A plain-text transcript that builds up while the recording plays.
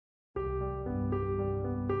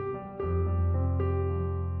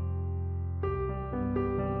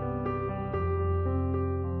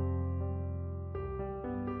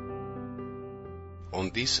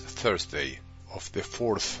On this Thursday of the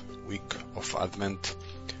fourth week of Advent,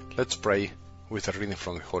 let's pray with a reading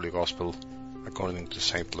from the Holy Gospel according to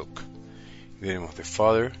St. Luke. In the name of the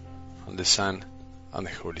Father, and the Son, and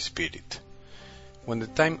the Holy Spirit. When the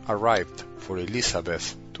time arrived for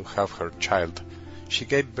Elizabeth to have her child, she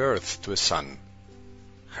gave birth to a son.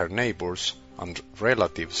 Her neighbors and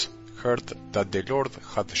relatives heard that the Lord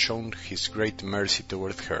had shown his great mercy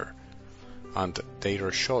toward her, and they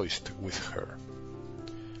rejoiced with her.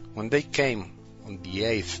 When they came on the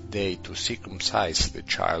 8th day to circumcise the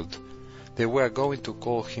child, they were going to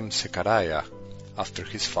call him Zechariah after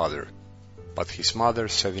his father, but his mother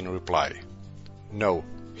said in reply, "No,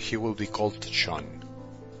 he will be called John."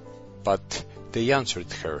 But they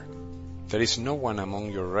answered her, "There is no one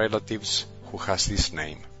among your relatives who has this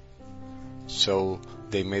name." So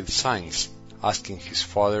they made signs, asking his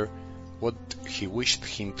father what he wished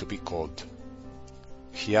him to be called.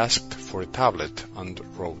 He asked for a tablet and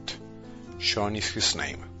wrote, "John is his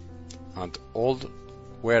name," and all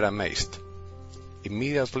were amazed.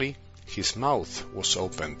 Immediately his mouth was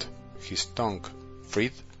opened, his tongue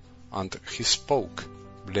freed, and he spoke,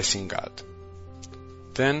 blessing God.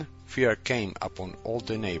 Then fear came upon all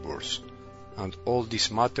the neighbors, and all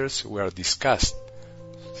these matters were discussed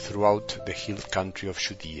throughout the hill country of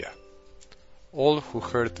Judea. All who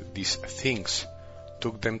heard these things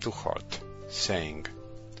took them to heart, saying,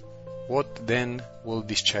 "What then will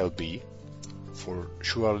this child be? For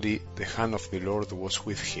surely the hand of the Lord was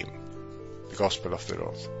with him." The Gospel of the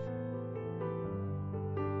Lord.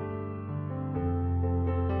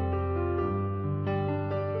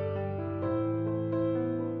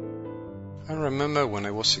 I remember when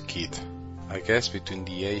I was a kid, I guess between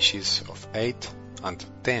the ages of 8 and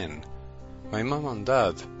 10, my mom and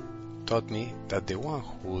dad taught me that the one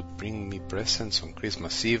who would bring me presents on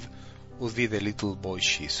Christmas Eve would be the little boy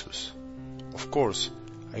Jesus. Of course,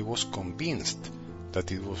 I was convinced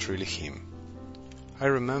that it was really him. I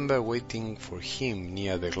remember waiting for him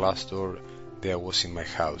near the glass door there was in my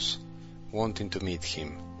house, wanting to meet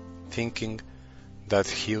him, thinking that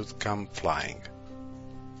he would come flying.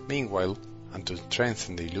 Meanwhile, and to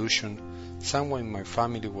strengthen the illusion, someone in my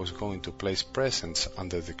family was going to place presents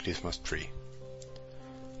under the Christmas tree.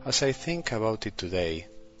 As I think about it today,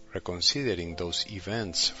 reconsidering those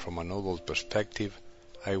events from an adult perspective,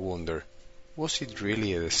 I wonder, was it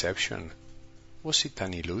really a deception? Was it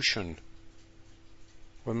an illusion?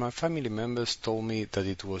 When my family members told me that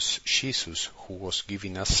it was Jesus who was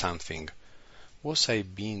giving us something, was I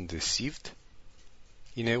being deceived?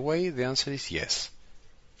 In a way, the answer is yes,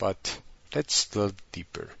 but let's delve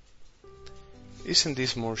deeper. Isn't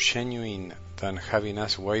this more genuine than having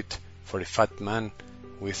us wait for a fat man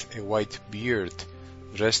with a white beard,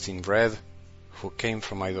 dressed in red, who came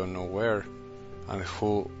from I don't know where, and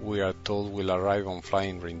who we are told will arrive on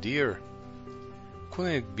flying reindeer?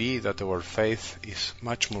 Couldn't it be that our faith is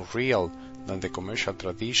much more real than the commercial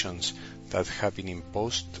traditions that have been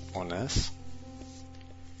imposed on us?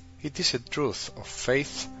 It is a truth of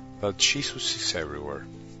faith that Jesus is everywhere.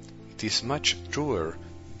 It is much truer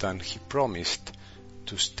than he promised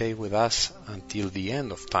to stay with us until the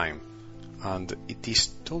end of time, and it is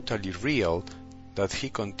totally real that he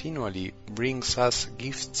continually brings us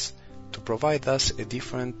gifts to provide us a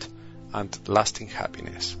different and lasting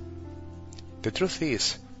happiness. The truth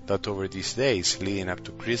is that over these days leading up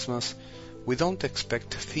to Christmas, we don't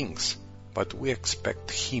expect things, but we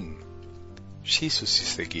expect him. Jesus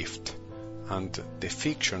is the gift, and the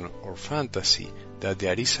fiction or fantasy that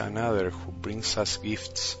there is another who brings us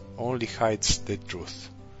gifts only hides the truth.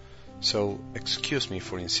 So, excuse me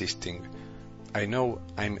for insisting. I know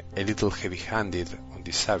I'm a little heavy-handed on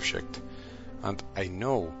this subject, and I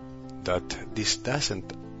know that this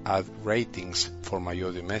doesn't add ratings for my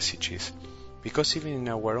audio messages, because even in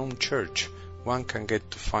our own church, one can get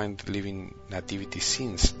to find living nativity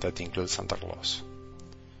scenes that include Santa Claus.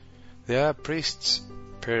 There are priests,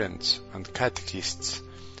 parents, and catechists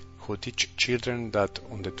who teach children that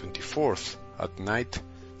on the 24th at night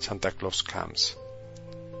Santa Claus comes.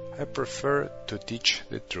 I prefer to teach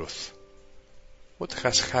the truth. What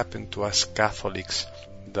has happened to us Catholics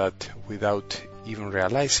that, without even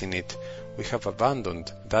realizing it, we have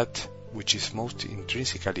abandoned that which is most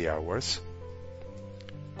intrinsically ours?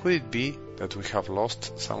 Could it be that we have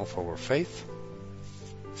lost some of our faith?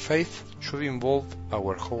 Faith should involve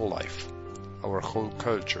our whole life, our whole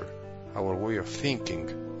culture, our way of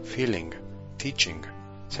thinking, feeling, teaching,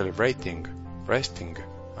 celebrating, resting,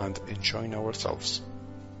 and enjoying ourselves.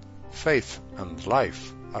 Faith and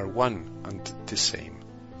life are one and the same.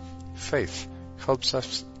 Faith helps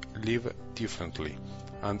us live differently,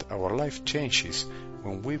 and our life changes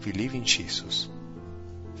when we believe in Jesus.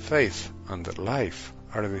 Faith and life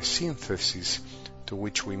are the synthesis to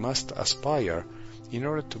which we must aspire in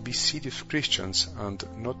order to be serious Christians and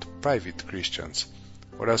not private Christians,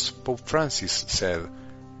 or as Pope Francis said,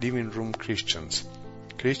 living room Christians,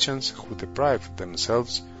 Christians who deprive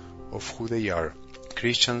themselves of who they are,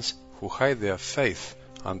 Christians who hide their faith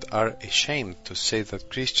and are ashamed to say that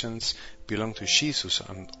Christians belong to Jesus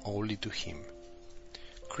and only to Him.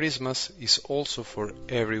 Christmas is also for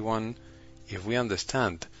everyone if we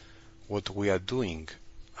understand what we are doing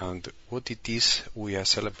and what it is we are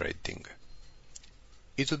celebrating.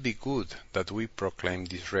 It would be good that we proclaim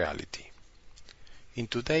this reality. In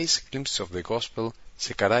today's glimpse of the Gospel,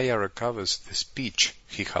 Zechariah recovers the speech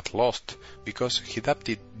he had lost because he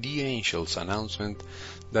adopted the angel's announcement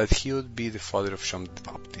that he would be the father of John the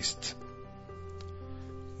Baptist.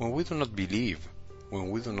 When we do not believe, when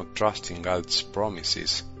we do not trust in God's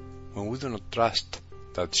promises, when we do not trust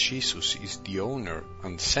that Jesus is the owner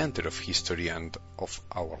and center of history and of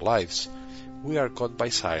our lives, we are caught by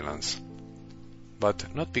silence.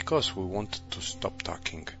 But not because we want to stop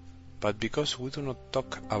talking, but because we do not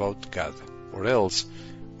talk about God, or else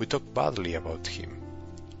we talk badly about Him.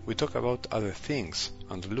 We talk about other things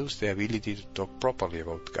and lose the ability to talk properly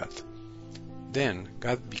about God. Then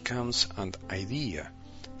God becomes an idea,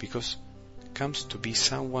 because it comes to be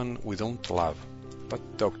someone we don't love,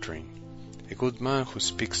 but doctrine. A good man who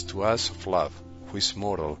speaks to us of love, who is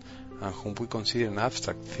moral, and whom we consider an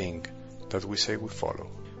abstract thing that we say we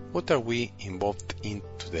follow. What are we involved in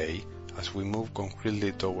today as we move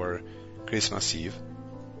concretely toward Christmas Eve?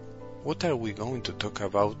 What are we going to talk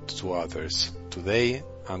about to others today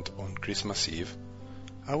and on Christmas Eve?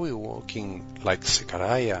 Are we walking like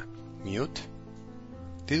Zechariah, mute?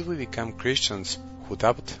 Did we become Christians who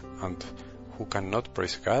doubt and who cannot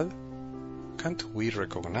praise God? Can't we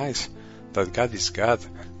recognize that God is God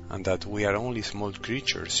and that we are only small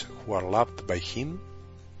creatures who are loved by Him?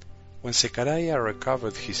 When Zechariah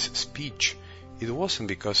recovered his speech, it wasn't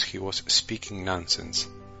because he was speaking nonsense.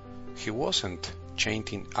 He wasn't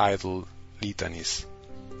chanting idle litanies.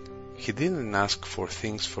 He didn't ask for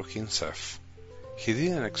things for himself. He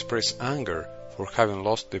didn't express anger for having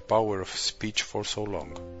lost the power of speech for so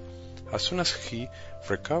long. As soon as he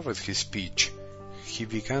recovered his speech, he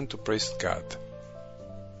began to praise God.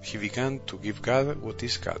 He began to give God what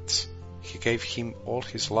is God's. He gave Him all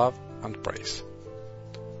His love and praise.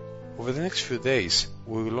 Over the next few days,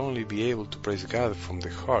 we will only be able to praise God from the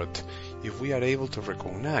heart if we are able to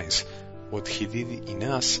recognize what He did in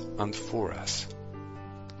us and for us.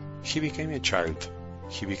 He became a child,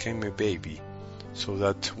 He became a baby, so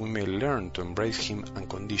that we may learn to embrace Him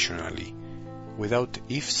unconditionally, without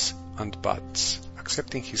ifs and buts,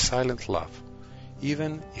 accepting His silent love,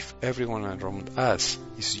 even if everyone around us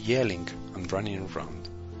is yelling and running around.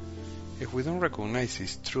 If we don't recognize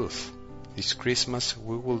this truth, this Christmas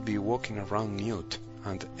we will be walking around mute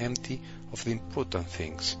and empty of the important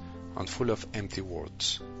things and full of empty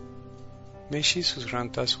words. May Jesus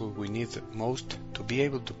grant us what we need most to be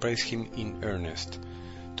able to praise Him in earnest,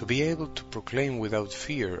 to be able to proclaim without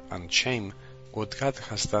fear and shame what God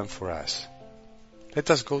has done for us.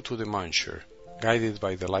 Let us go to the manger, guided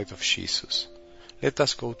by the light of Jesus. Let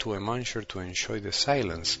us go to a manger to enjoy the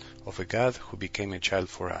silence of a God who became a child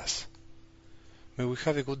for us. May we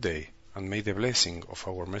have a good day, and may the blessing of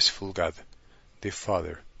our merciful God, the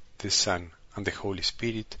Father, the Son, and the Holy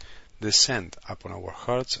Spirit descend upon our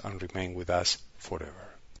hearts and remain with us forever.